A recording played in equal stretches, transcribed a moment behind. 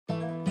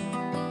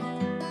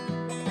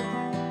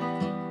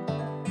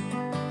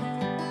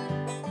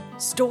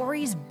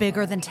Stories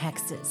bigger than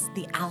Texas,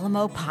 the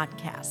Alamo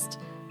Podcast.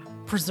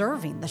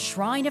 Preserving the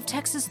shrine of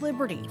Texas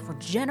liberty for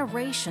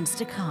generations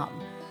to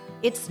come.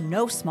 It's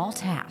no small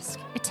task.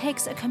 It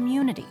takes a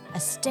community,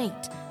 a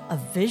state, a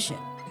vision.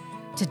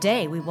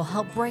 Today, we will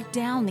help break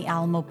down the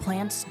Alamo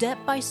Plan step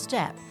by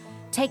step,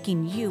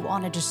 taking you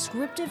on a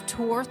descriptive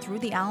tour through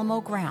the Alamo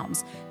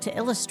grounds to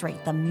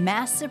illustrate the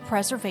massive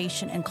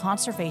preservation and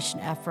conservation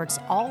efforts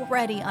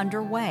already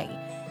underway,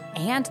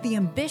 and the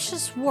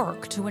ambitious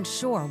work to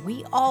ensure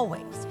we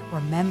always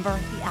remember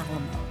the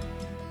Alamo.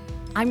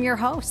 I'm your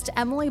host,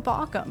 Emily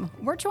Baucom.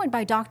 We're joined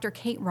by Dr.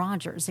 Kate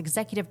Rogers,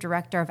 Executive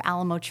Director of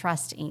Alamo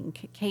Trust,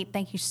 Inc. Kate,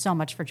 thank you so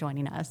much for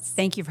joining us.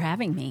 Thank you for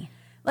having me.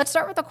 Let's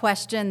start with a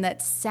question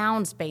that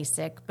sounds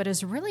basic, but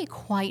is really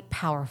quite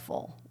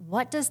powerful.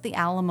 What does the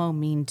Alamo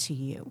mean to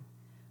you?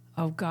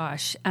 Oh,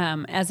 gosh.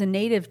 As a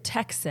native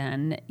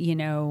Texan,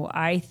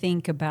 I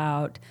think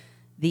about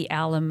the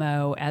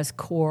Alamo as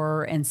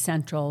core and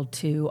central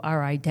to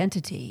our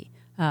identity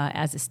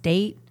as a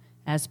state,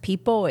 as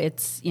people.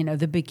 It's,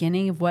 the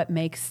beginning of what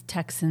makes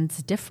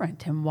Texans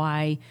different and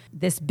why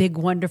this big,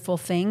 wonderful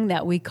thing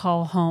that we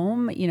call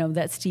home,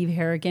 that Steve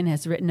Harrigan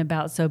has written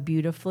about so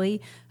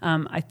beautifully.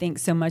 I think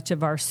so much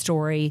of our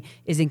story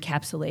is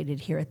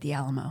encapsulated here at the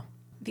Alamo.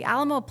 The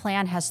Alamo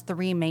Plan has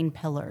three main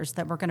pillars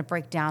that we're going to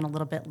break down a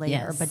little bit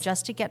later. Yes. But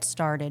just to get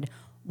started,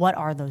 what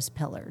are those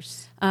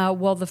pillars?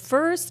 Well, the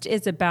first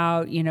is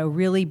about,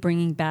 really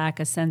bringing back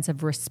a sense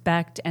of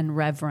respect and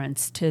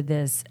reverence to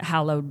this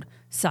hallowed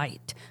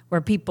site where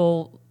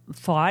people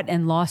fought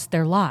and lost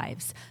their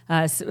lives.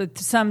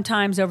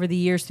 Sometimes over the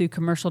years through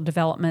commercial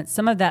development,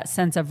 some of that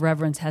sense of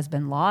reverence has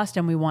been lost,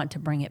 and we want to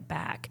bring it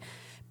back.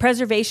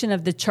 Preservation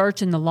of the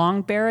church and the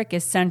long barrack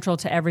is central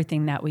to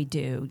everything that we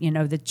do.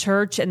 The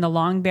church and the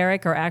long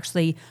barrack are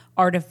actually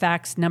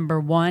artifacts number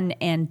 1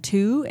 and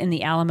 2 in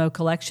the Alamo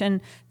collection.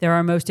 They're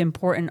our most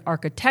important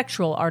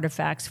architectural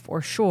artifacts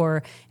for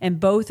sure, and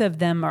both of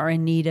them are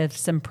in need of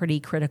some pretty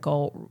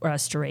critical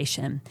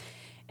restoration.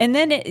 And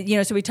then,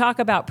 so we talk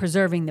about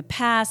preserving the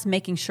past,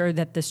 making sure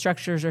that the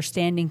structures are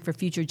standing for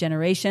future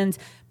generations,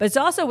 but it's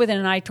also with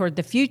an eye toward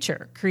the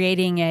future,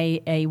 creating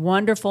a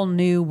wonderful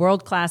new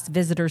world-class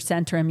visitor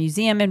center and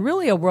museum, and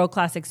really a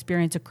world-class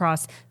experience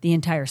across the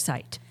entire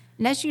site.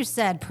 And as you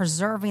said,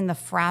 preserving the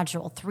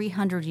fragile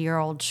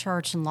 300-year-old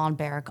church and lawn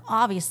barrack,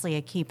 obviously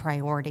a key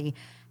priority.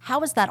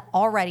 How is that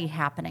already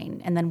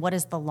happening? And then what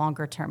is the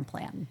longer-term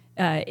plan?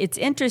 It's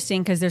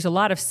interesting because there's a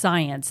lot of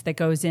science that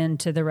goes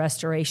into the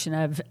restoration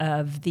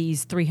of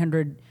these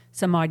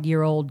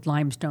 300-some-odd-year-old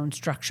limestone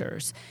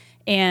structures.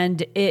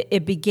 And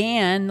it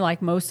began,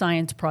 like most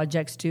science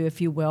projects do,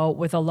 if you will,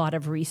 with a lot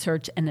of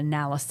research and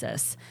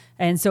analysis.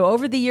 And so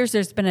over the years,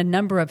 there's been a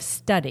number of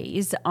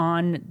studies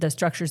on the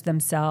structures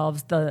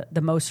themselves.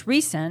 The most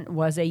recent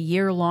was a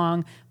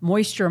year-long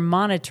moisture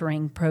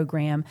monitoring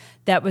program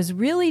that was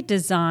really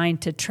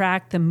designed to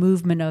track the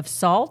movement of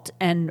salt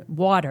and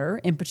water,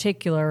 in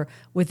particular,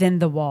 within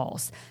the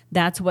walls.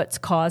 That's what's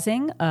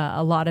causing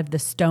a lot of the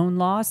stone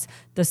loss.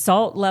 The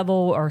salt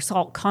level or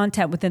salt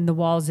content within the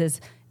walls is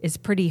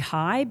pretty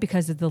high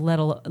because of the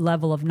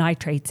level of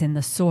nitrates in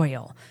the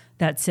soil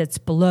that sits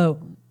below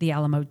the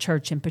Alamo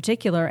Church in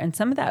particular. And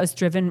some of that was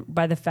driven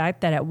by the fact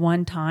that at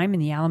one time in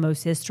the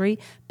Alamo's history,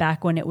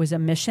 back when it was a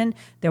mission,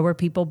 there were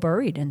people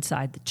buried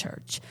inside the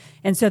church.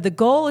 And so the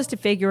goal is to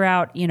figure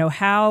out,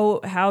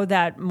 how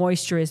that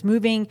moisture is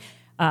moving.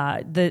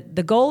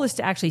 The goal is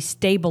to actually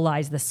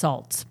stabilize the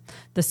salts.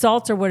 The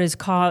salts are what is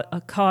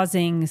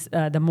causing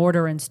the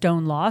mortar and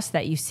stone loss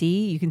that you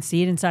see. You can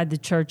see it inside the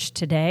church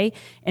today.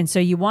 And so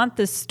you want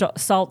the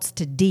salts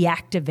to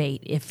deactivate,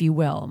 if you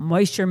will.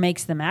 Moisture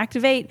makes them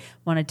activate.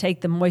 Want to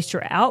take the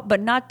moisture out,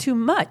 but not too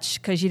much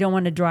because you don't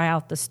want to dry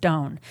out the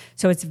stone.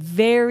 So it's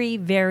very,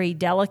 very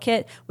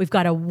delicate. We've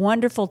got a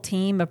wonderful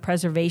team of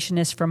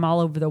preservationists from all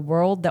over the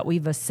world that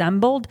we've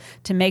assembled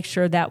to make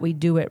sure that we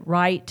do it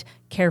right,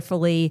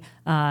 carefully,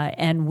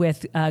 and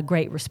with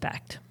great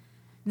respect.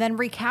 Then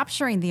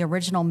recapturing the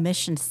original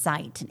mission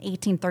site, an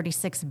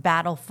 1836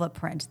 battle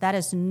footprint. That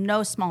is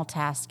no small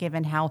task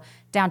given how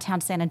downtown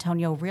San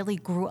Antonio really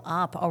grew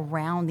up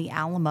around the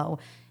Alamo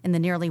in the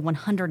nearly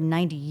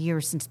 190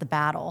 years since the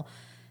battle.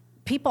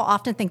 People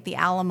often think the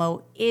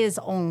Alamo is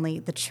only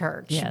the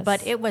church, yes,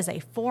 but it was a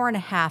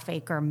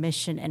 4.5-acre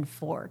mission and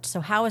fort.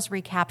 So how is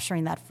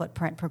recapturing that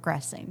footprint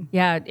progressing?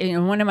 Yeah,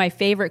 one of my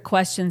favorite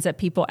questions that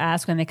people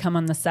ask when they come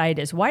on the site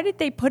is, why did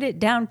they put it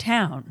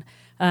downtown?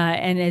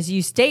 And as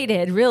you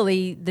stated,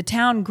 really, the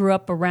town grew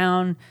up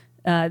around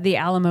the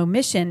Alamo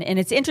mission. And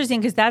it's interesting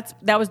because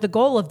that was the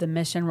goal of the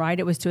mission, right?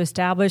 It was to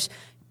establish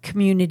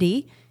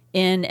community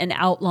in an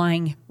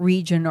outlying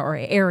region or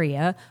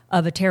area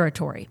of a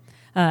territory.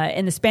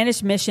 And the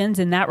Spanish missions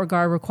in that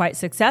regard were quite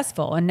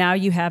successful. And now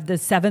you have the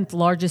 7th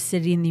largest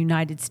city in the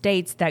United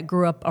States that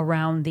grew up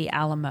around the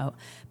Alamo.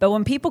 But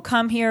when people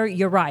come here,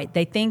 you're right.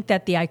 They think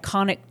that the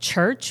iconic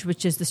church,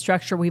 which is the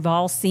structure we've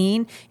all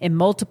seen in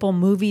multiple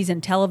movies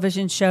and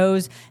television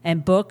shows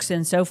and books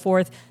and so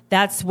forth,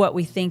 That's what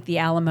we think the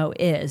Alamo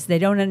is. They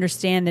don't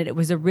understand that it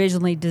was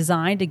originally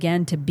designed,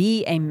 again, to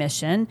be a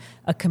mission,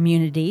 a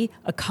community,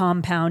 a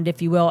compound,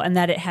 if you will, and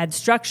that it had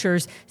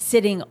structures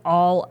sitting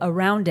all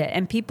around it.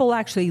 And people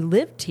actually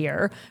lived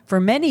here for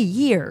many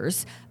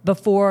years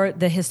before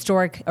the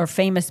historic or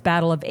famous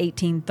Battle of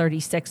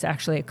 1836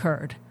 actually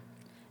occurred.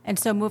 And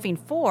so moving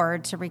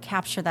forward to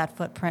recapture that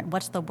footprint,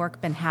 what's the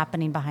work been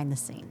happening behind the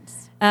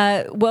scenes?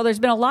 Well, there's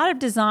been a lot of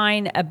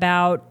design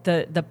about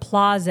the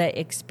plaza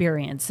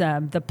experience.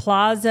 The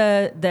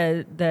plaza,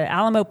 the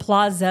Alamo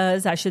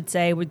plazas, I should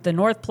say, with the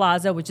North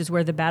Plaza, which is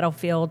where the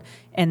battlefield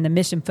and the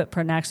mission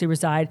footprint actually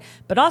reside,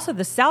 but also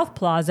the South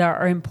Plaza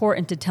are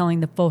important to telling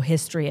the full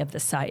history of the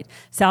site.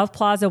 South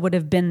Plaza would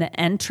have been the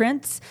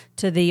entrance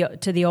to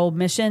the old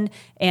mission,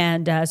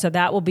 and so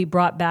that will be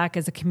brought back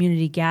as a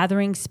community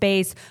gathering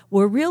space.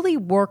 We're really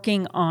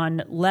working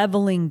on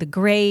leveling the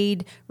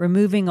grade,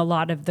 removing a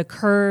lot of the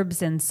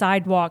curbs and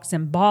sidewalks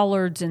and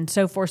bollards and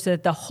so forth, so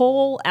that the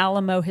whole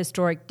Alamo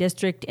Historic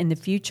District in the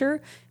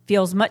future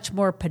feels much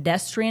more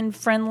pedestrian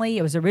friendly.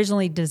 It was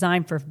originally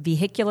designed for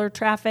vehicular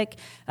traffic,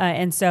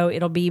 and so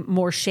it'll be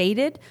more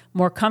shaded,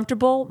 more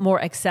comfortable,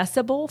 more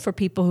accessible for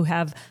people who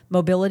have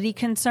mobility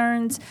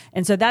concerns.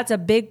 And so that's a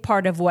big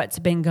part of what's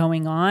been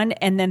going on.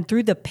 And then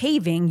through the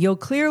paving, you'll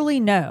clearly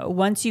know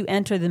once you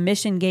enter the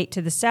Mission Gate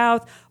to the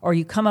south, or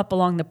you come up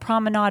along the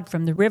promenade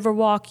from the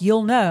Riverwalk,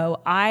 you'll know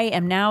I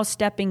am now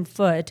stepping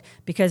foot,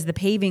 because the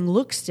paving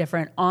looks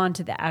different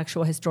onto the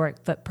actual historic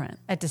footprint.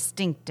 A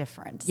distinct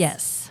difference.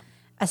 Yes.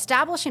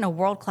 Establishing a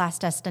world-class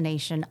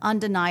destination,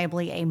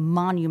 undeniably a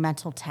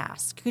monumental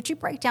task. Could you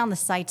break down the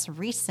site's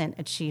recent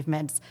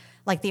achievements,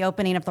 like the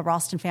opening of the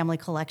Ralston Family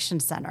Collection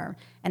Center,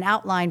 and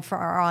outline for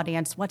our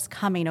audience what's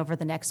coming over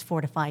the next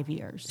 4 to 5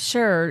 years?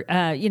 Sure.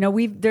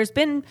 There's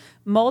been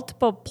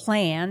multiple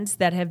plans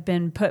that have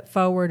been put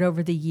forward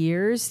over the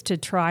years to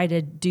try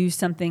to do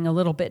something a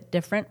little bit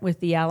different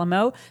with the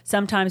Alamo.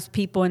 Sometimes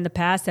people in the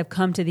past have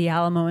come to the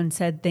Alamo and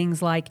said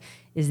things like,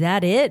 "Is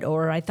that it?"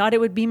 Or "I thought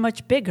it would be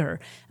much bigger."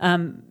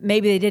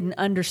 Maybe they didn't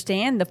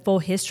understand the full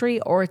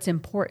history or its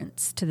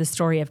importance to the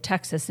story of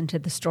Texas and to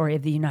the story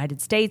of the United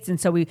States. And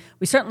so we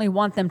certainly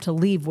want them to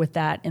leave with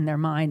that in their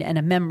mind and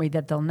a memory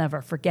that they'll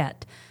never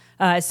forget.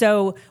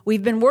 So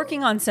we've been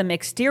working on some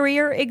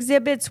exterior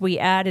exhibits. We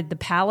added the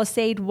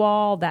Palisade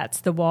Wall.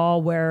 That's the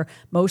wall where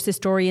most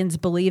historians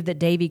believe that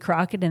Davy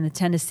Crockett and the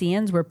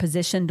Tennesseans were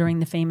positioned during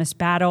the famous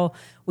battle.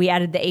 We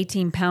added the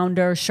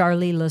 18-pounder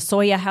Charlie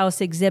Lozoya House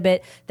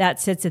exhibit.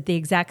 That sits at the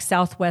exact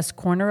southwest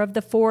corner of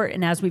the fort.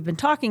 And as we've been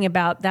talking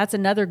about, that's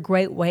another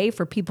great way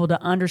for people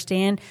to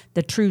understand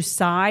the true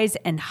size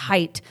and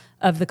height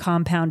of the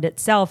compound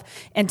itself,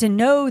 and to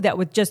know that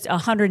with just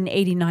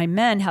 189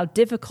 men, how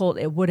difficult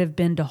it would have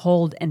been to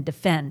hold and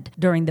defend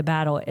during the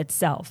battle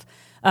itself.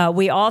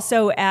 We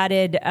also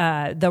added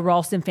the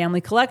Ralston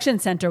Family Collection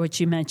Center, which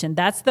you mentioned.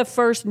 That's the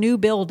first new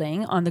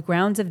building on the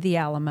grounds of the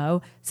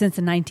Alamo since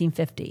the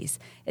 1950s.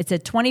 It's a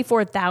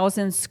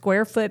 24,000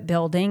 square foot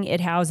building.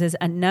 It houses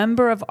a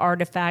number of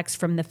artifacts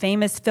from the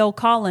famous Phil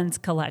Collins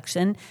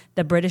collection,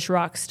 the British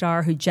rock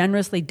star who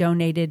generously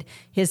donated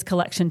his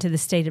collection to the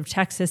state of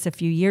Texas a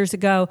few years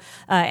ago.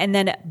 And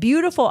then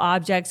beautiful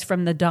objects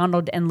from the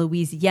Donald and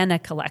Louise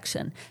Yena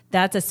collection.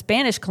 That's a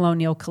Spanish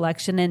colonial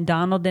collection, and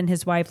Donald and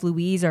his wife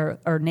Louise are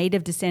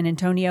native to San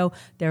Antonio.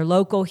 They're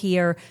local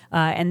here,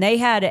 and they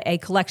had a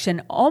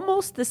collection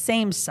almost the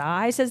same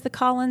size as the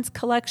Collins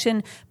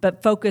collection,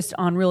 but focused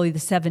on really the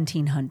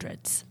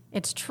 1700s.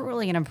 It's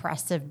truly an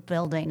impressive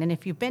building, and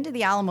if you've been to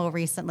the Alamo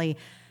recently,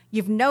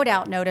 you've no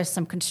doubt noticed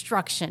some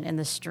construction in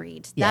the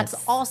street. Yes.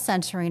 That's all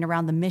centering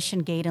around the Mission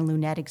Gate and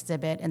Lunette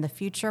exhibit and the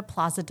future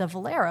Plaza de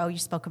Valero you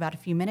spoke about a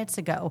few minutes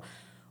ago.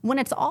 When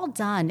it's all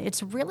done,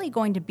 it's really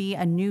going to be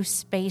a new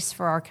space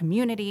for our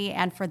community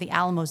and for the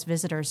Alamo's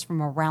visitors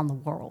from around the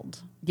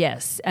world.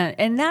 Yes,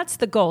 and that's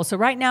the goal. So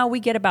right now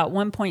we get about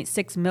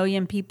 1.6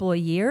 million people a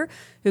year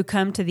who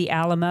come to the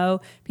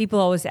Alamo. People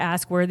always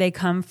ask where they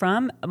come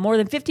from. More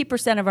than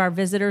 50% of our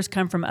visitors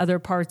come from other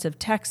parts of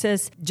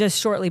Texas. Just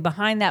shortly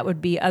behind that would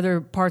be other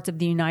parts of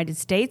the United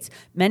States.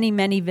 Many,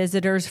 many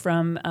visitors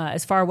from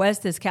as far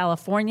west as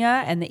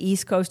California and the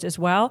East Coast as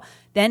well.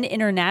 Then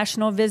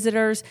international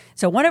visitors.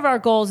 So one of our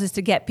goals is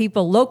to get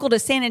people local to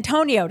San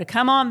Antonio to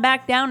come on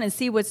back down and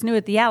see what's new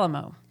at the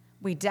Alamo.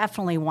 We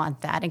definitely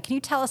want that. And can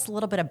you tell us a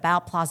little bit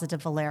about Plaza de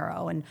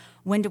Valero, and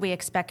when do we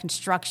expect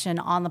construction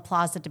on the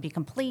plaza to be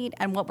complete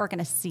and what we're going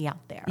to see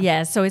out there?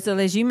 Yeah, so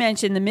as you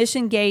mentioned, the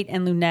Mission Gate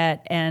and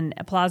Lunette and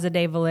Plaza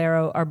de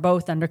Valero are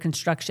both under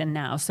construction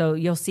now. So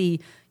you'll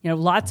see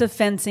lots of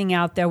fencing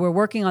out there. We're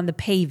working on the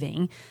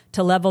paving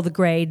to level the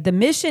grade. The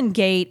Mission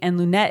Gate and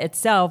Lunette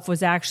itself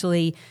was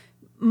actually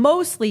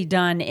mostly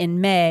done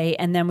in May,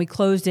 and then we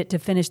closed it to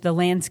finish the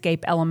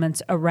landscape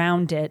elements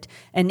around it.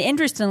 And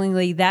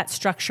interestingly, that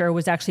structure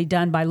was actually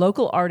done by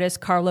local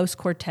artist Carlos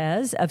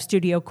Cortez of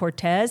Studio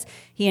Cortez.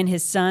 He and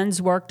his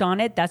sons worked on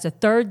it. That's a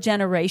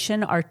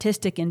third-generation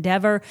artistic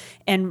endeavor.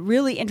 And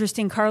really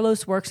interesting,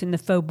 Carlos works in the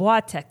faux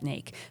bois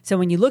technique. So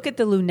when you look at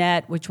the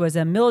lunette, which was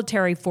a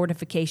military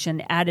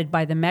fortification added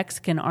by the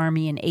Mexican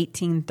army in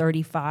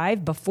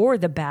 1835 before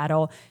the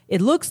battle,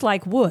 it looks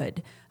like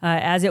wood.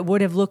 As it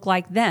would have looked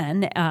like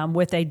then,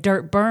 with a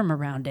dirt berm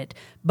around it.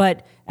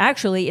 But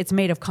actually, it's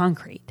made of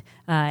concrete.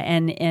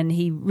 And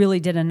he really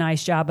did a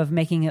nice job of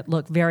making it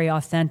look very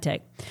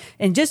authentic.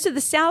 And just to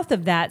the south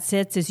of that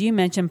sits, as you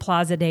mentioned,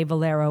 Plaza de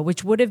Valero,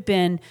 which would have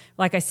been,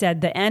 like I said,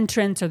 the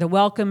entrance or the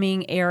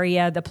welcoming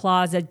area, the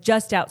plaza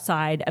just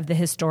outside of the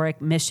historic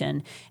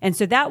Mission. And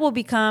so that will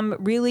become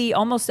really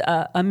almost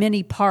a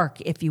mini park,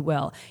 if you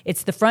will.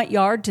 It's the front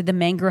yard to the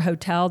Menger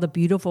Hotel, the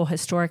beautiful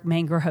historic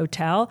Menger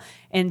Hotel.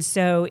 And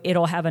so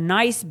it'll have a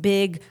nice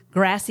big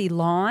grassy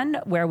lawn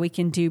where we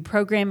can do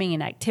programming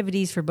and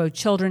activities for both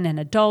children and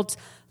adults.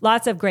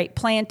 Lots of great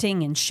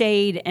planting and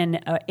shade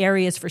and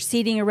areas for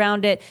seating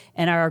around it.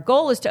 And our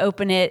goal is to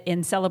open it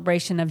in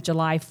celebration of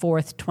July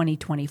 4th,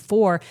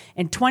 2024.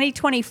 And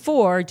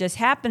 2024 just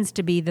happens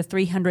to be the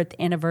 300th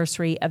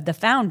anniversary of the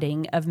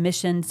founding of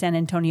Mission San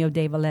Antonio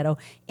de Valero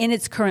in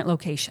its current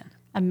location.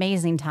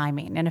 Amazing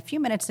timing. And a few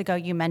minutes ago,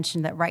 you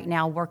mentioned that right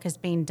now work is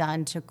being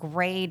done to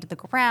grade the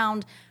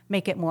ground,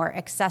 make it more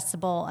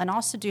accessible, and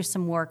also do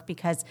some work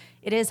because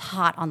it is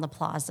hot on the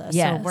plaza.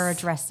 Yes. So we're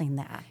addressing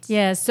that.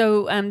 Yeah,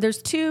 so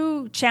there's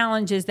two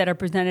challenges that are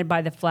presented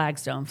by the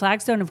flagstone.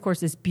 Flagstone, of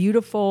course, is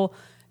beautiful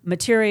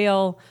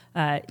material.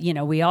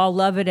 We all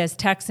love it as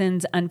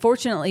Texans.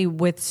 Unfortunately,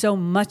 with so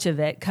much of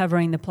it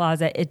covering the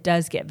plaza, it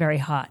does get very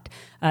hot.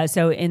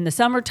 So in the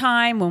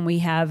summertime, when we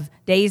have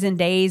days and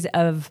days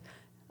of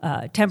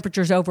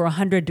temperatures over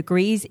 100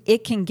 degrees,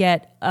 it can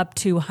get up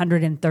to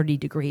 130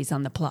 degrees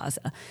on the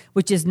plaza,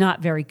 which is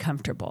not very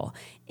comfortable.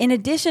 In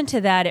addition to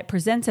that, it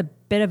presents a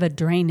bit of a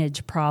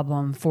drainage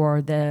problem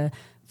for the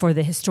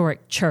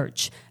historic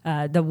church.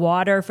 The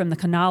water from the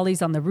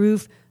canales on the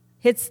roof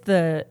hits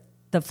the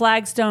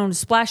flagstone,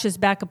 splashes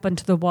back up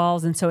into the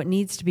walls, and so it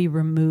needs to be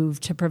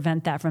removed to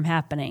prevent that from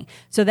happening.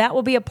 So that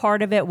will be a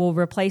part of it. We'll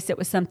replace it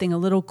with something a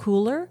little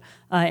cooler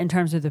in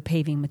terms of the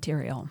paving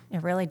material.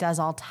 It really does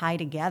all tie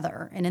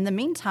together. And in the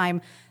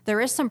meantime,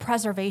 there is some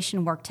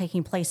preservation work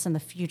taking place in the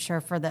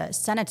future for the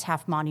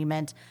Cenotaph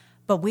Monument,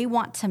 but we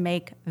want to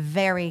make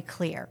very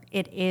clear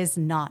it is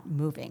not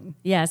moving.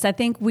 Yes, I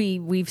think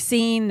we've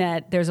seen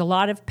that there's a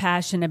lot of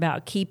passion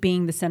about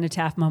keeping the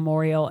Cenotaph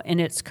Memorial in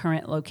its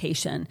current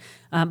location,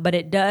 but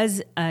it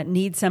does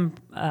need some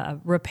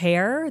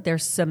repair.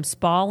 There's some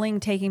spalling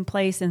taking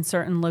place in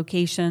certain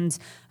locations,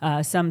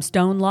 some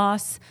stone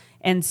loss.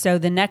 And so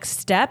the next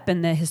step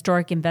in the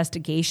historic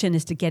investigation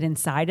is to get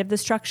inside of the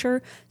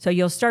structure. So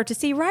you'll start to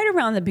see right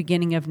around the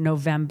beginning of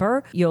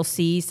November, you'll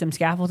see some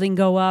scaffolding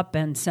go up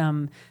and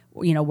some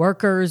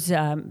workers,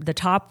 the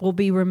top will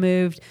be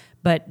removed.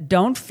 But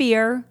don't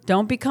fear,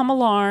 don't become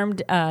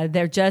alarmed.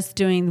 They're just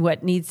doing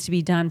what needs to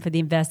be done for the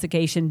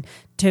investigation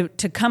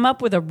to come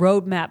up with a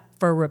roadmap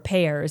for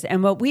repairs.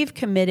 And what we've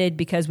committed,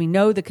 because we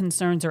know the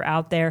concerns are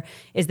out there,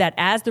 is that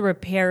as the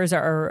repairs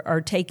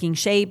are taking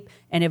shape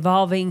and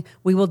evolving,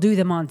 we will do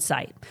them on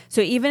site.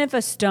 So even if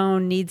a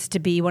stone needs to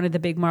be, one of the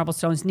big marble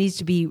stones needs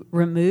to be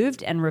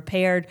removed and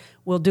repaired,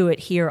 we'll do it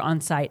here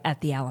on site at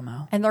the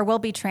Alamo. And there will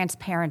be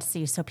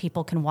transparency so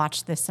people can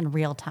watch this in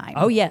real time.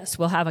 Oh, yes.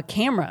 We'll have a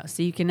camera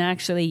so you can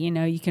actually,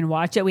 you can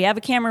watch it. We have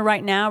a camera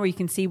right now where you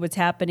can see what's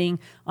happening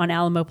on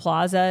Alamo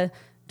Plaza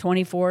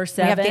 24/7.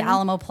 We have the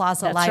Alamo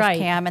Plaza That's live right.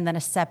 cam and then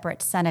a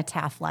separate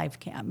Cenotaph live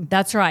cam.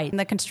 That's right. And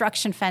the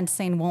construction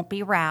fencing won't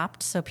be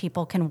wrapped so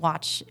people can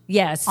watch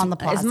Yes, on the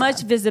plaza. as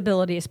much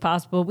visibility as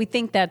possible. We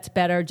think that's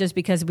better just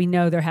because we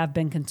know there have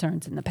been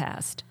concerns in the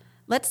past.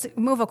 Let's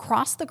move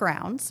across the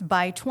grounds.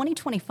 By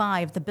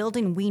 2025, the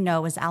building we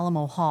know as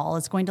Alamo Hall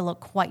is going to look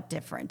quite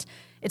different.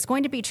 It's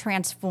going to be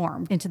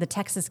transformed into the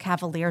Texas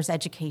Cavaliers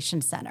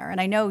Education Center.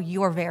 And I know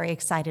you're very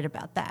excited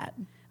about that.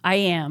 I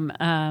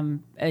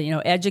am.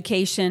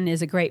 Education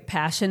is a great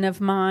passion of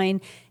mine.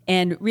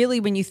 And really,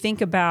 when you think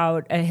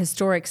about a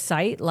historic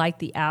site like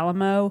the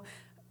Alamo,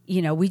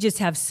 we just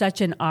have such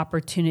an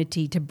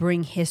opportunity to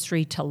bring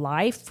history to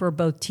life for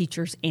both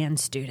teachers and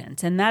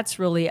students. And that's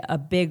really a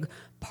big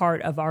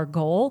part of our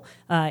goal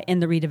in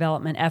the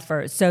redevelopment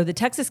effort. So the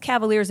Texas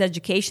Cavaliers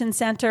Education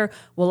Center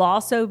will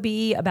also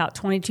be about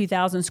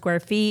 22,000 square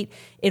feet.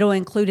 It'll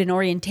include an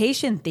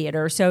orientation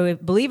theater. So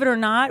believe it or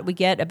not, we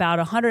get about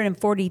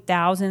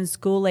 140,000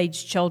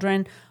 school-aged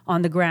children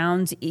on the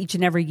grounds each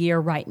and every year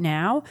right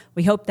now.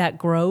 We hope that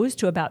grows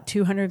to about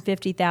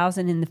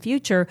 250,000 in the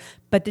future.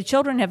 But the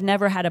children have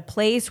never had a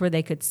place where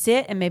they could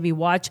sit and maybe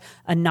watch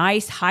a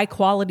nice,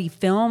 high-quality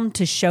film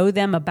to show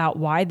them about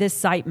why this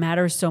site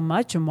matters so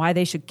much and why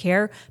they should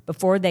care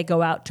before they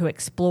go out to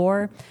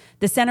explore.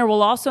 The center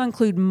will also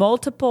include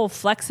multiple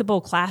flexible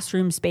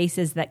classroom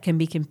spaces that can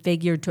be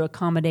configured to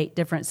accommodate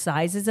different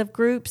sizes of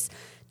groups.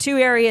 two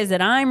areas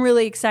that I'm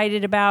really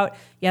excited about.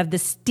 You have the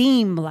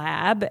STEAM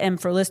lab. And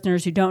for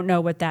listeners who don't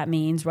know what that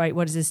means, right?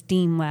 What is a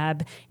STEAM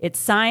lab? It's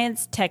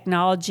science,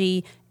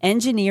 technology,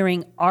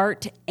 engineering,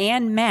 art,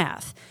 and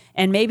math.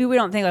 And maybe we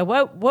don't think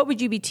like, what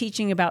would you be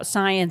teaching about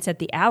science at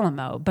the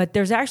Alamo? But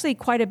there's actually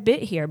quite a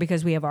bit here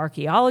because we have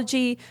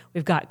archaeology,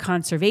 we've got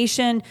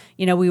conservation.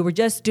 We were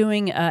just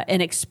doing an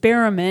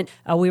experiment.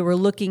 We were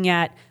looking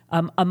at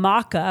a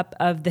mock-up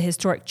of the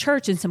historic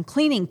church and some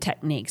cleaning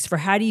techniques for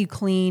how do you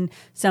clean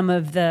some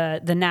of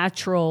the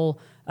natural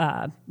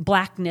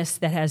blackness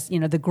that has,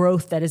 the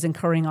growth that is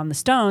occurring on the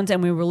stones.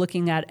 And we were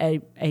looking at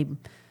a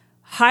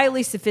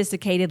highly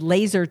sophisticated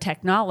laser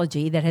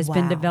technology that has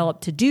been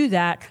developed to do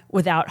that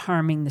without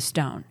harming the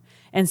stone.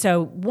 And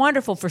so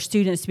wonderful for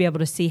students to be able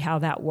to see how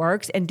that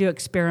works and do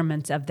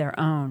experiments of their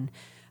own.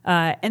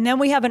 And then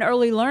we have an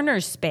early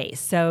learners space.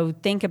 So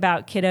think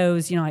about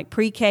kiddos, like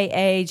pre-K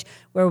age,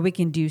 where we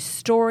can do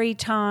story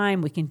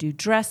time, we can do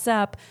dress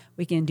up,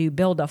 we can do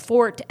build a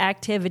fort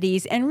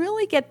activities, and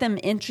really get them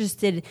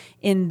interested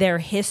in their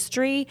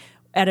history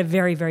at a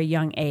very, very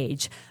young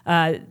age.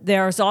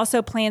 There's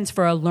also plans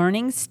for a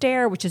learning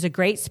stair, which is a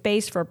great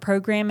space for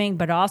programming,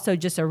 but also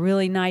just a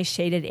really nice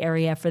shaded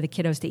area for the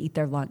kiddos to eat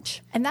their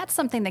lunch. And that's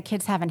something that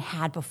kids haven't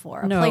had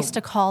before, a place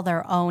to call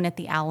their own at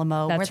the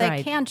Alamo where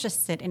they can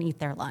just sit and eat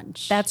their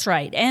lunch. That's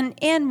right.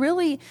 And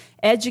really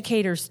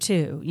educators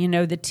too.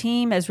 The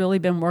team has really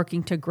been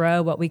working to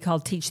grow what we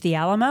call Teach the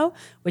Alamo,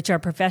 which are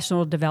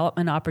professional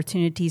development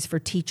opportunities for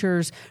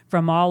teachers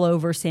from all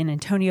over San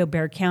Antonio,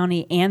 Bexar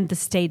County, and the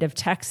state of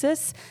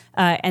Texas.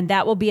 And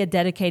that will be a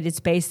dedicated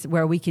space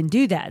where we can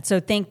do that.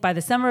 So think by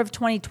the summer of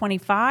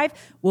 2025,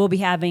 we'll be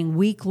having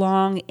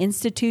week-long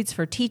institutes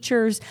for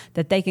teachers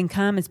that they can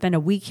come and spend a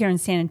week here in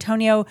San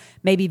Antonio,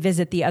 maybe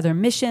visit the other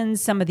missions,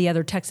 some of the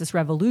other Texas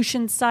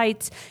Revolution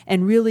sites,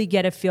 and really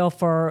get a feel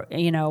for,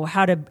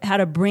 how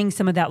to bring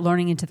some of that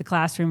learning into the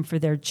classroom for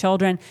their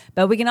children.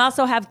 But we can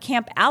also have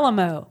Camp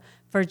Alamo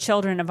for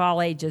children of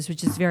all ages,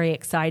 which is very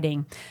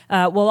exciting.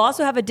 We'll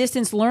also have a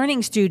distance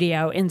learning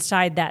studio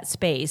inside that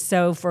space.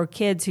 So for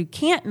kids who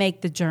can't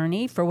make the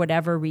journey for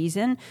whatever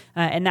reason,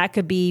 and that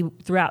could be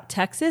throughout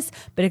Texas,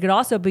 but it could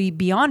also be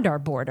beyond our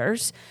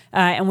borders,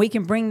 and we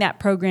can bring that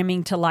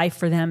programming to life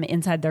for them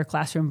inside their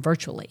classroom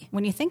virtually.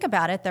 When you think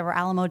about it, there were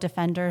Alamo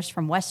defenders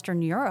from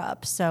Western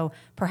Europe, so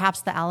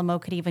perhaps the Alamo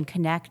could even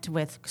connect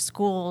with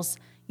schools,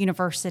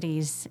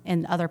 universities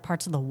in other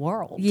parts of the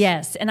world.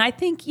 Yes. And I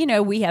think,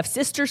 we have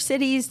sister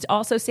cities,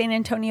 also San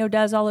Antonio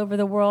does all over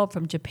the world,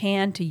 from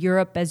Japan to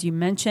Europe, as you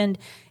mentioned.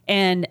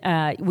 And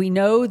we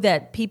know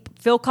that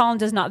Phil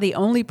Collins is not the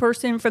only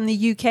person from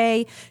the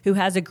UK who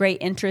has a great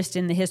interest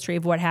in the history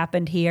of what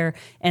happened here.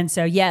 And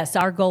so, yes,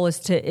 our goal is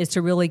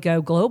to really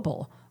go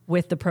global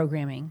with the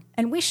programming.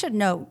 And we should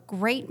note,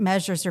 great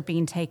measures are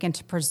being taken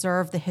to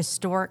preserve the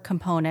historic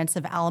components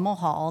of Alamo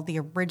Hall, the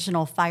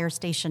original fire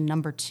station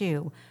number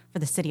 2 for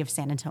the city of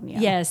San Antonio.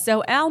 Yes.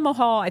 So Alamo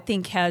Hall, I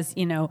think, has,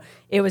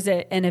 it was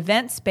an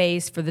event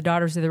space for the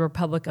Daughters of the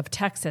Republic of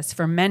Texas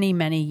for many,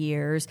 many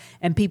years,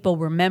 and people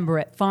remember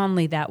it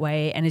fondly that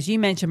way. And as you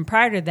mentioned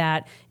prior to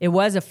that, it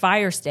was a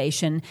fire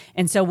station.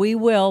 And so we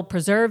will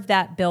preserve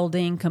that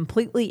building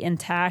completely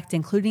intact,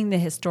 including the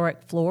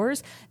historic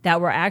floors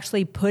that were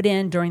actually put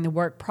in during the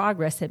Work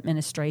Progress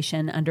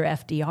Administration under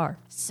FDR.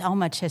 So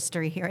much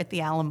history here at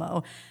the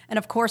Alamo. And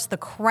of course, the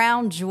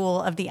crown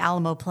jewel of the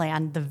Alamo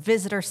Plan, the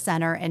Visitor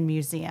Center and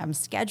Museum,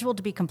 scheduled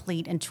to be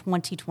complete in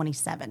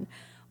 2027.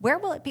 Where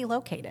will it be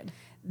located?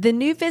 The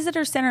new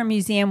Visitor Center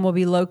Museum will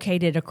be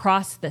located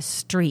across the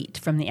street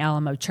from the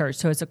Alamo Church.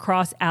 So it's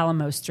across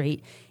Alamo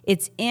Street.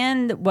 It's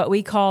in what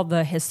we call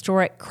the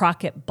historic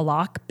Crockett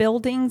Block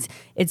buildings.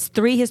 It's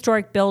 3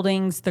 historic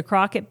buildings: the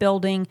Crockett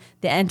Building,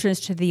 the entrance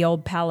to the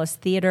Old Palace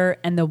Theater,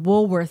 and the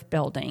Woolworth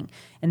Building.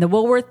 And the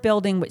Woolworth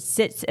Building, which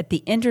sits at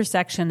the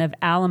intersection of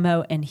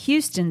Alamo and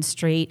Houston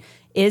Street,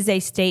 is a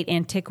state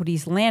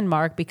antiquities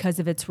landmark because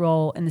of its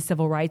role in the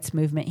civil rights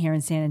movement here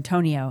in San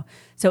Antonio.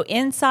 So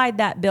inside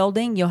that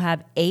building, you'll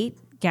have 8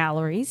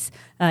 galleries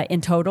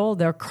in total.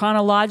 They're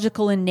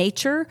chronological in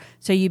nature.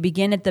 So you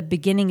begin at the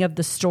beginning of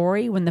the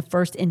story when the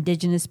first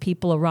indigenous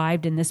people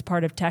arrived in this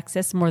part of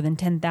Texas more than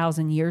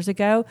 10,000 years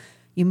ago.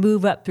 You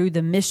move up through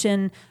the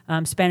Mission,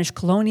 Spanish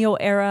colonial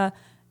era,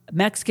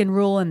 Mexican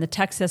rule and the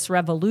Texas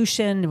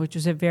Revolution, which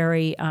was a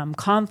very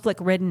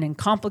conflict-ridden and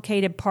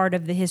complicated part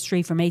of the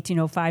history from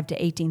 1805 to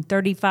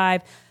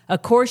 1835.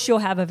 Of course, you'll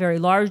have a very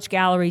large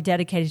gallery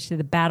dedicated to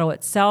the battle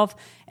itself,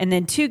 and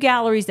then 2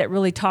 galleries that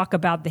really talk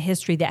about the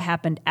history that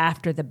happened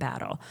after the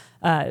battle.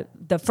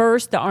 The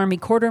first, the Army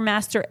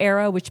Quartermaster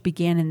era, which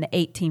began in the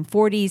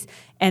 1840s,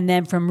 and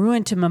then From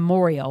Ruin to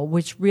Memorial,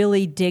 which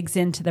really digs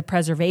into the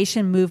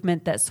preservation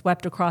movement that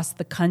swept across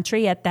the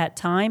country at that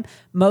time,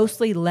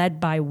 mostly led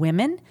by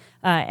women,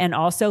 and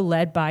also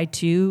led by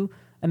 2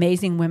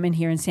 amazing women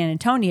here in San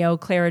Antonio,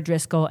 Clara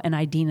Driscoll and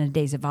Idina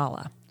De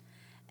Zavala.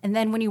 And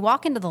then when you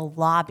walk into the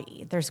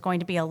lobby, there's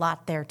going to be a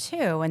lot there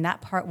too, and that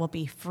part will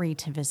be free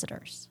to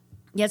visitors.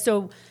 Yeah,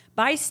 so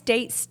By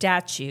state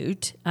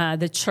statute,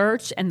 the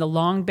church and the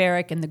long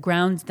barrack and the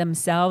grounds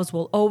themselves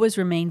will always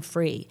remain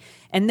free.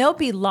 And there'll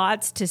be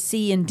lots to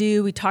see and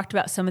do. We talked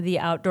about some of the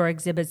outdoor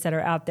exhibits that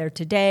are out there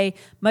today,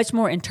 much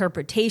more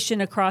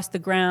interpretation across the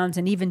grounds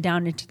and even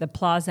down into the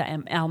plaza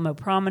and Alamo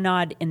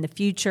Promenade in the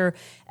future,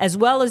 as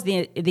well as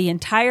the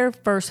entire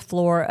first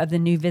floor of the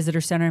new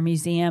Visitor Center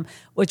Museum,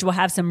 which will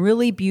have some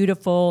really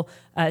beautiful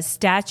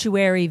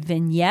statuary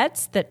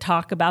vignettes that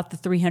talk about the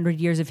 300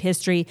 years of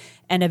history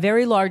and a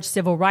very large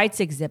civil rights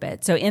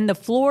exhibit. So in the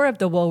floor of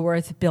the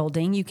Woolworth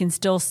building, you can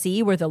still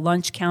see where the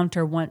lunch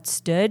counter once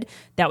stood.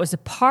 That was a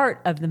part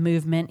of the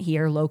movement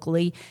here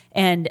locally.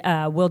 And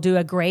we'll do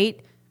a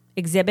great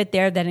exhibit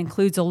there that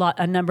includes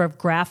a number of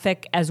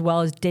graphic as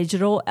well as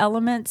digital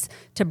elements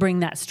to bring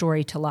that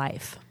story to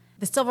life.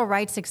 The Civil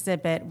Rights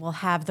exhibit will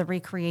have the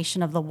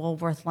recreation of the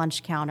Woolworth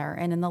lunch counter,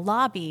 and in the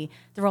lobby,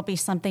 there will be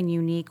something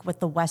unique with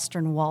the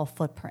Western Wall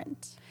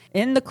footprint.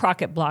 In the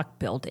Crockett Block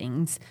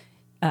buildings,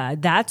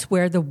 that's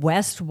where the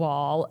west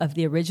wall of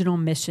the original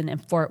mission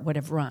and fort would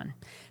have run.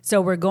 So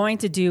we're going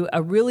to do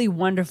a really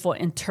wonderful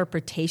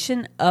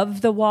interpretation of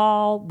the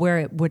wall, where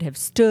it would have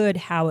stood,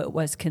 how it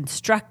was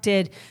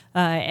constructed,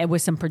 and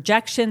with some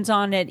projections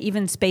on it,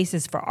 even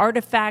spaces for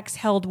artifacts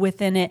held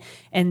within it.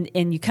 And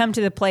you come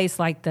to the place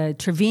like the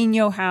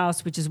Trevino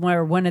House, which is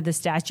where one of the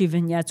statue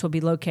vignettes will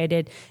be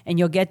located, and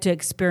you'll get to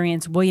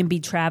experience William B.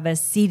 Travis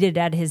seated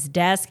at his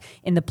desk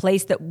in the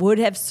place that would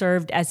have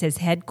served as his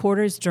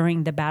headquarters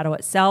during the battle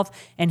itself,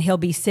 and he'll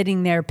be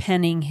sitting there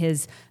penning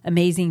his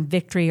amazing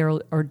victory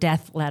or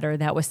death letter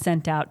that was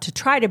sent out to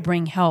try to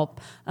bring help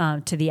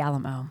to the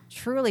Alamo.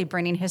 Truly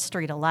bringing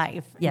history to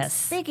life. Yes. And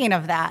speaking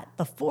of that,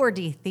 the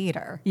 4D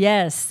Theater.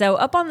 Yes. So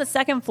up on the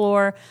second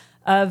floor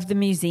of the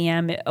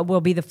museum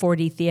will be the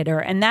 4D Theater.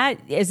 And that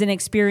is an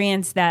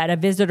experience that a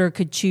visitor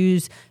could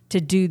choose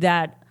to do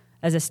that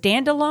as a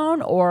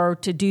standalone or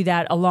to do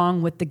that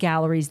along with the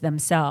galleries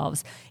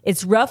themselves.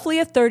 It's roughly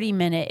a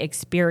 30-minute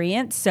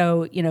experience.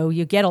 So,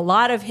 you get a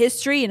lot of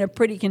history in a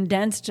pretty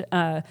condensed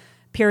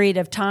period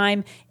of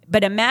time.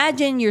 But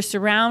imagine you're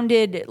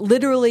surrounded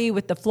literally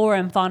with the flora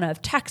and fauna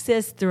of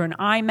Texas through an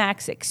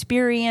IMAX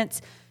experience,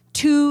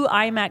 2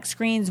 IMAX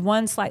screens,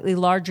 one slightly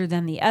larger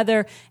than the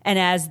other. And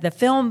as the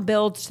film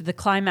builds to the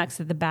climax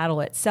of the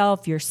battle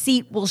itself, your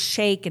seat will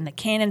shake and the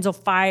cannons will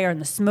fire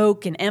and the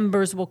smoke and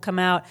embers will come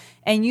out.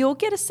 And you'll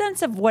get a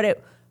sense of what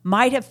it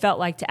might have felt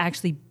like to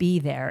actually be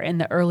there in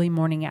the early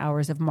morning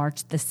hours of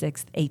March the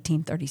 6th,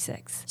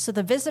 1836. So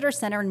the Visitor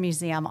Center and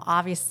Museum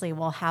obviously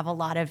will have a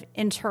lot of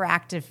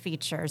interactive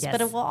features, Yes. but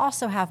it will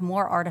also have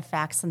more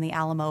artifacts than the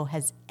Alamo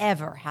has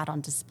ever had on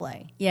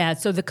display. Yeah,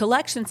 so the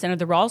Collection Center,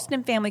 the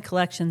Ralston Family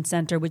Collection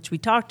Center, which we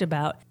talked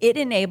about, it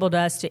enabled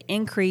us to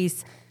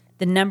increase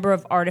the number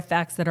of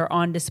artifacts that are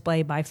on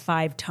display by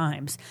 5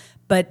 times.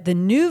 But the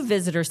new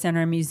Visitor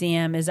Center and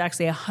Museum is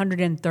actually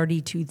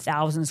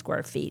 132,000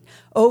 square feet,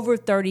 over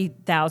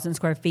 30,000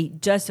 square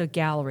feet just of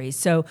galleries.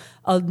 So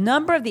a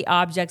number of the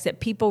objects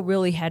that people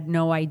really had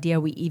no idea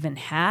we even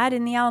had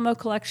in the Alamo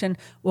collection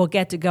will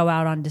get to go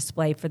out on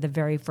display for the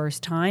very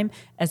first time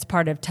as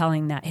part of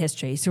telling that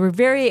history. So we're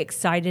very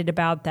excited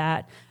about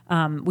that.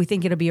 We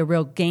think it'll be a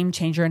real game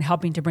changer in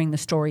helping to bring the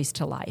stories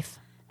to life.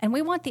 And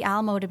we want the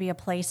Alamo to be a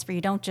place where you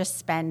don't just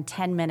spend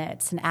 10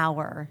 minutes, an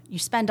hour, you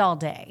spend all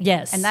day.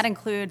 Yes. And that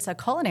includes a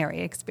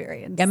culinary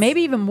experience. Yeah,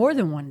 maybe even more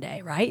than one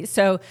day, right?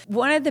 So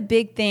one of the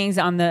big things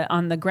on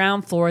the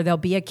ground floor, there'll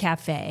be a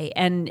cafe,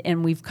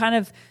 and we've kind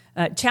of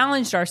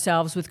challenged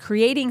ourselves with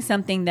creating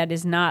something that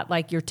is not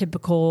like your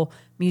typical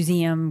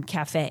museum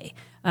cafe.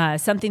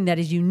 Something that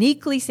is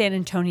uniquely San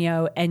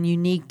Antonio and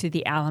unique to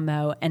the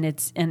Alamo and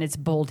its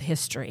bold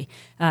history.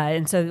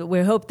 And so we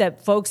hope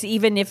that folks,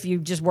 even if you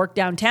just work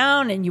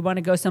downtown and you want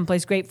to go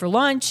someplace great for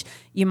lunch,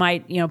 you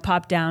might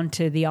pop down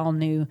to the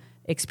all-new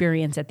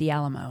experience at the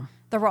Alamo.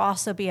 There will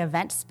also be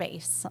event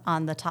space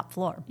on the top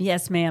floor.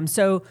 Yes, ma'am.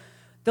 So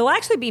there'll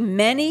actually be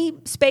many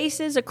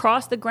spaces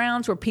across the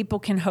grounds where people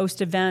can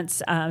host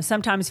events.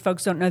 Sometimes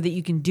folks don't know that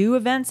you can do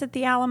events at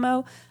the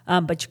Alamo,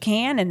 but you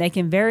can, and they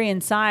can vary in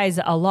size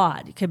a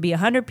lot. It could be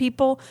 100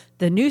 people.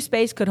 The new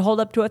space could hold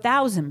up to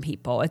 1,000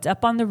 people. It's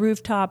up on the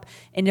rooftop,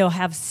 and it'll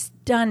have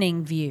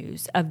stunning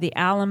views of the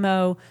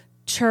Alamo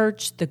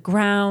church, the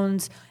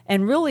grounds,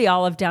 and really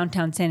all of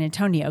downtown San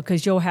Antonio,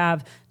 because you'll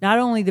have not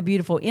only the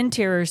beautiful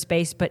interior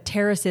space, but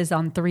terraces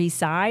on 3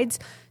 sides.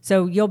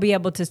 So you'll be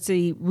able to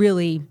see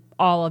really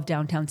all of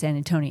downtown San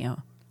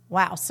Antonio.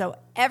 Wow. So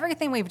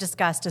everything we've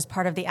discussed as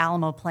part of the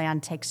Alamo Plan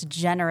takes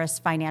generous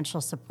financial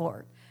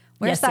support.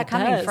 Where's that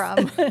coming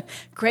from?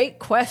 Great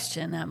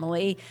question,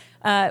 Emily.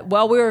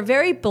 Well, we were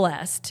very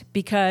blessed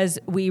because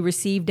we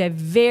received a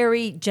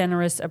very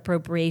generous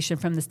appropriation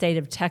from the state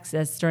of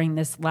Texas during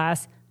this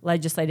last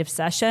legislative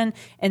session.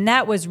 And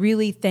that was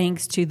really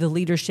thanks to the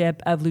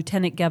leadership of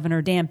Lieutenant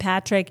Governor Dan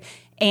Patrick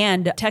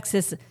and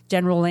Texas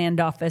General Land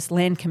Office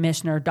Land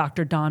Commissioner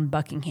Dr. Don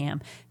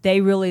Buckingham.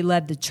 They really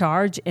led the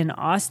charge in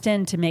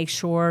Austin to make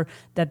sure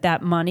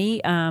that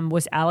money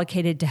was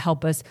allocated to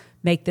help us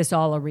make this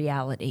all a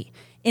reality.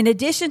 In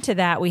addition to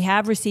that, we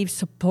have received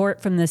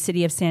support from the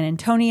city of San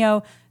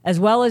Antonio as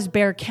well as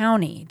Bexar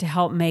County to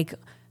help make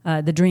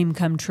the dream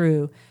come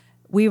true.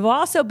 We've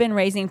also been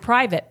raising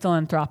private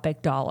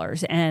philanthropic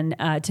dollars, and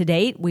to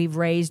date, we've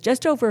raised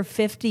just over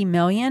 $50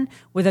 million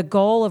with a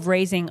goal of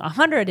raising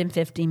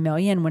 $150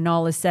 million when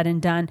all is said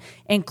and done,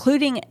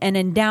 including an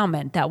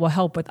endowment that will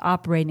help with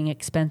operating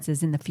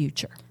expenses in the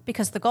future.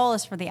 Because the goal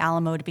is for the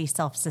Alamo to be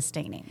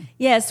self-sustaining.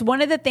 Yes,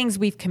 one of the things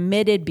we've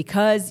committed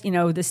because,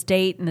 the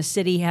state and the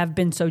city have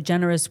been so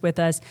generous with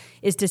us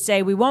is to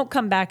say we won't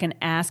come back and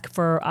ask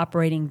for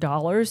operating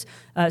dollars,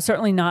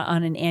 certainly not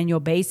on an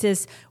annual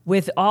basis.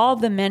 With all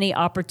the many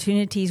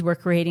opportunities we're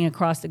creating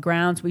across the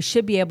grounds, we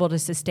should be able to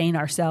sustain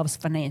ourselves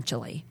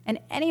financially. And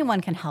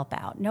anyone can help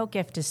out. No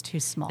gift is too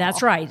small.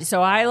 That's right.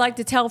 So I like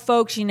to tell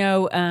folks,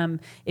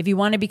 if you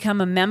want to become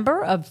a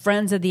member of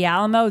Friends of the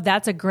Alamo,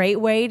 that's a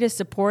great way to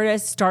support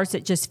us. Starts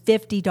at just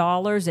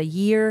 $50 a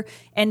year.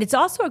 And it's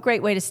also a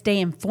great way to stay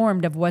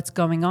informed of what's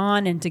going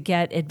on and to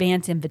get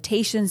advance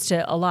invitations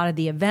to a lot of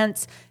the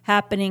events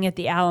happening at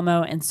the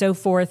Alamo and so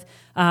forth.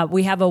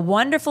 We have a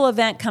wonderful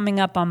event coming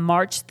up on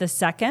March the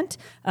 2nd,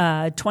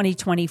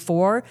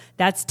 2024.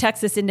 That's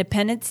Texas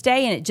Independence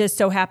Day, and it just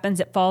so happens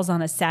it falls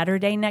on a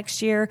Saturday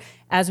next year.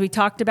 As we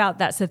talked about,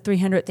 that's the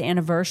 300th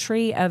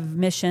anniversary of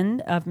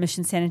Mission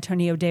San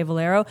Antonio de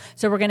Valero.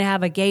 So we're going to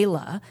have a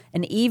gala,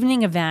 an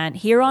evening event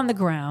here on the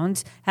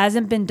grounds.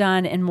 Hasn't been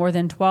done in more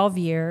than 12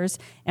 years,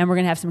 and we're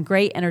going to have some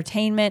great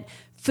entertainment,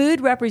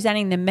 food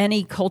representing the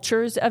many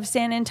cultures of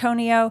San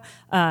Antonio,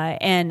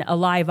 and a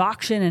live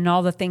auction and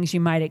all the things you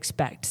might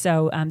expect.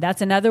 So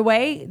that's another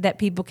way that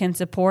people can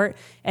support.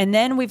 And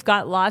then we've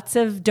got lots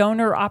of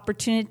donor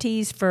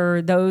opportunities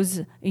for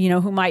those,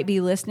 who might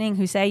be listening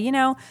who say,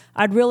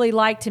 I'd really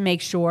like to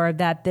make sure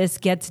that this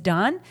gets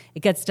done, it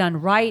gets done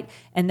right,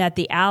 and that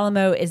the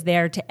Alamo is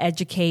there to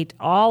educate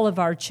all of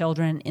our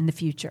children in the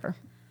future.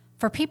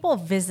 For people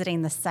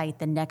visiting the site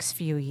the next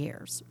few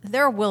years,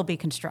 there will be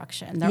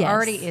construction. There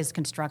already is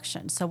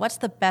construction. So what's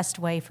the best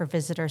way for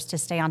visitors to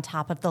stay on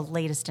top of the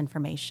latest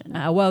information?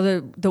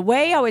 The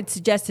way I would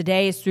suggest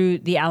today is through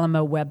the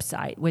Alamo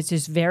website, which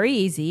is very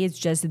easy. It's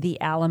just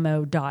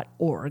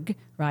thealamo.org,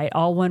 right?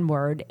 All one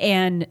word.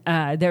 And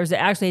there's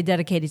actually a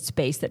dedicated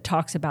space that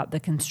talks about the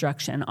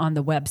construction on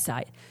the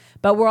website.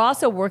 But we're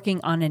also working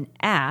on an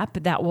app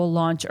that will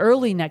launch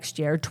early next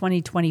year,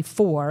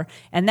 2024,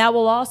 and that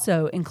will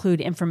also include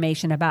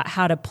information about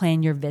how to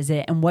plan your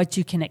visit and what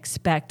you can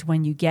expect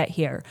when you get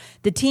here.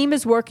 The team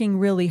is working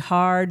really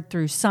hard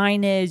through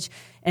signage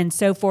and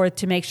so forth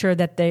to make sure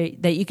that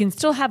you can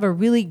still have a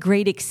really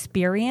great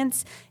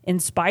experience in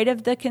spite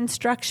of the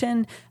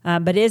construction,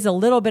 but it is a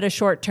little bit of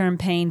short-term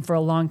pain for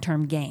a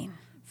long-term gain.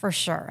 For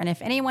sure. And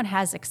if anyone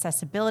has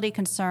accessibility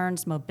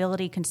concerns,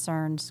 mobility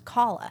concerns,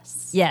 call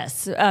us.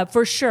 Yes,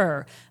 for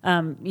sure.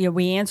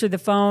 We answer the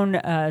phone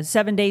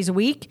 7 days a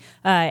week.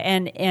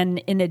 And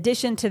in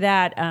addition to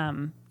that,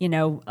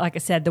 like I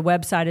said, the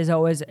website is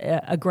always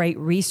a great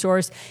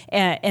resource.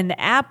 And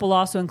the app will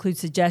also include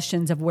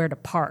suggestions of where to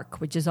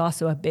park, which is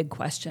also a big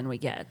question we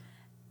get.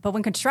 But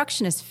when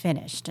construction is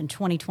finished in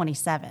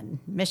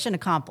 2027, mission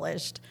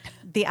accomplished,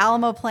 the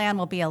Alamo Plan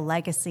will be a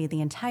legacy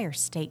the entire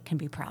state can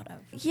be proud of.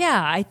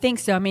 Yeah, I think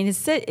so. I mean,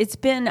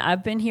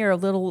 I've been here a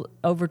little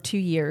over 2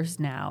 years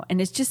now,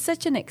 and it's just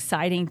such an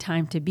exciting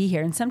time to be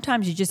here. And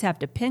sometimes you just have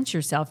to pinch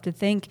yourself to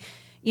think,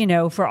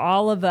 for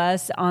all of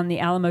us on the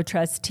Alamo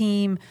Trust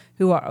team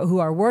who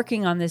are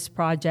working on this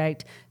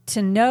project,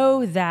 to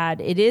know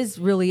that it is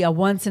really a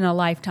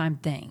once-in-a-lifetime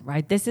thing,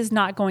 right? This is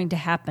not going to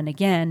happen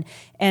again.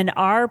 And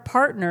our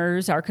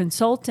partners, our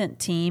consultant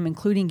team,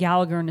 including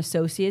Gallagher and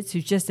Associates,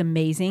 who's just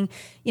amazing,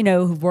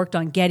 who've worked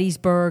on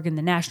Gettysburg and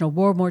the National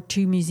World War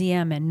II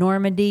Museum and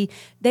Normandy,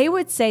 they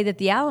would say that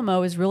the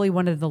Alamo is really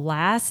one of the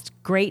last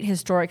great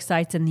historic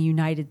sites in the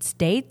United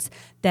States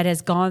that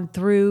has gone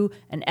through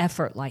an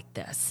effort like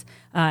this.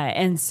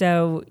 And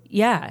so,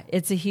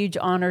 it's a huge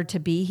honor to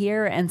be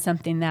here and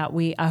something that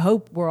I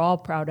hope we're all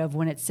proud of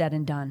when it's said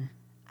and done.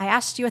 I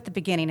asked you at the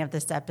beginning of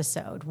this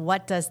episode,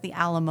 what does the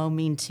Alamo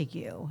mean to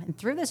you? And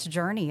through this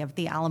journey of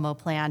the Alamo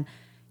Plan,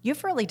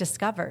 you've really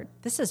discovered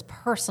this is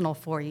personal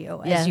for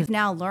you as you've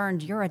now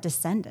learned you're a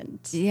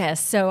descendant.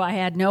 Yes, so I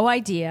had no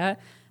idea.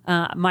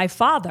 My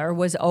father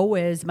was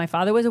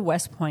a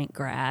West Point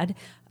grad,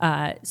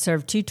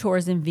 served 2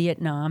 tours in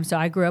Vietnam. So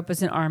I grew up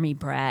as an Army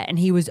brat, and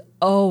he was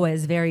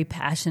always very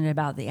passionate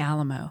about the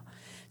Alamo.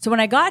 So when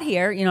I got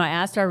here, I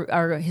asked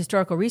our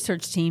historical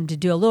research team to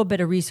do a little bit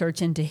of research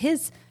into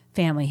his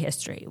family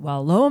history.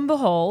 Well, lo and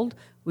behold,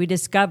 we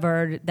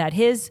discovered that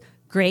his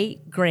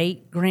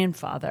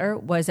great-great-grandfather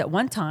was at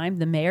one time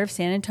the mayor of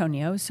San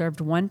Antonio, served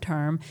 1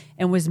 term,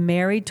 and was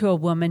married to a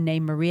woman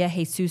named Maria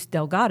Jesus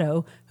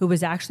Delgado, who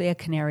was actually a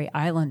Canary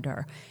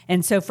Islander.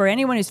 And so for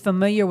anyone who's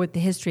familiar with the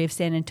history of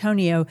San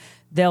Antonio,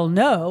 they'll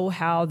know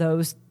how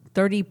those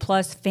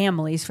 30-plus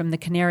families from the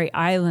Canary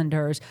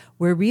Islanders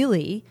were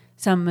really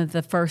some of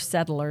the first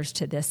settlers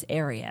to this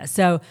area.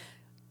 So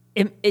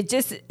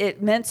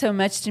it meant so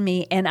much to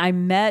me. And I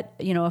met,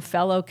 a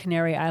fellow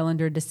Canary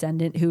Islander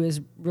descendant who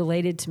is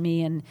related to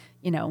me and,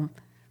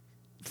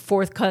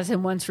 fourth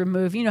cousin once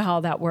removed. You know how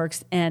that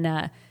works.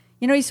 And,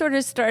 he sort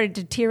of started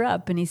to tear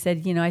up and he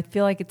said, I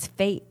feel like it's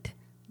fate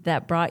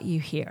that brought you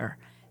here.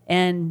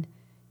 And,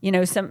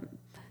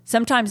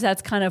 sometimes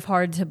that's kind of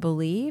hard to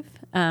believe,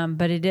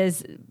 but it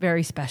is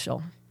very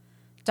special.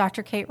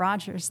 Dr. Kate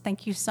Rogers,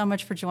 thank you so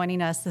much for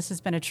joining us. This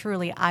has been a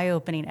truly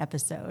eye-opening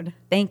episode.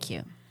 Thank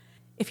you.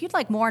 If you'd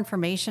like more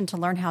information to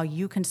learn how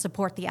you can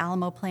support the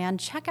Alamo Plan,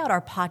 check out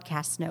our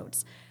podcast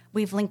notes.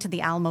 We've linked to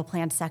the Alamo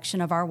Plan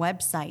section of our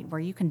website where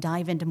you can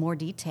dive into more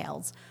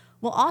details.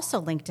 We'll also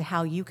link to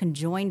how you can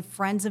join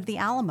Friends of the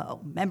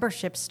Alamo.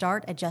 Memberships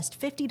start at just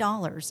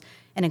 $50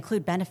 and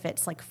include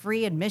benefits like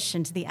free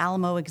admission to the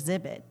Alamo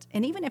exhibit.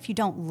 And even if you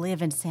don't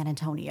live in San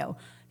Antonio,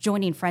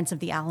 joining Friends of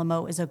the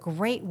Alamo is a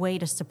great way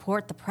to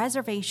support the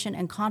preservation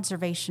and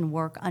conservation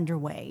work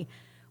underway.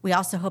 We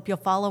also hope you'll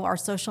follow our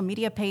social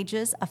media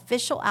pages,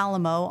 Official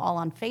Alamo, all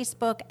on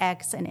Facebook,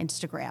 X, and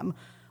Instagram.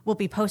 We'll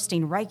be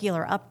posting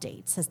regular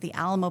updates as the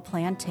Alamo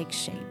Plan takes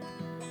shape.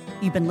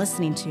 You've been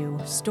listening to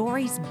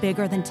Stories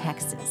Bigger Than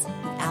Texas,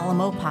 the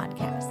Alamo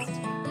Podcast.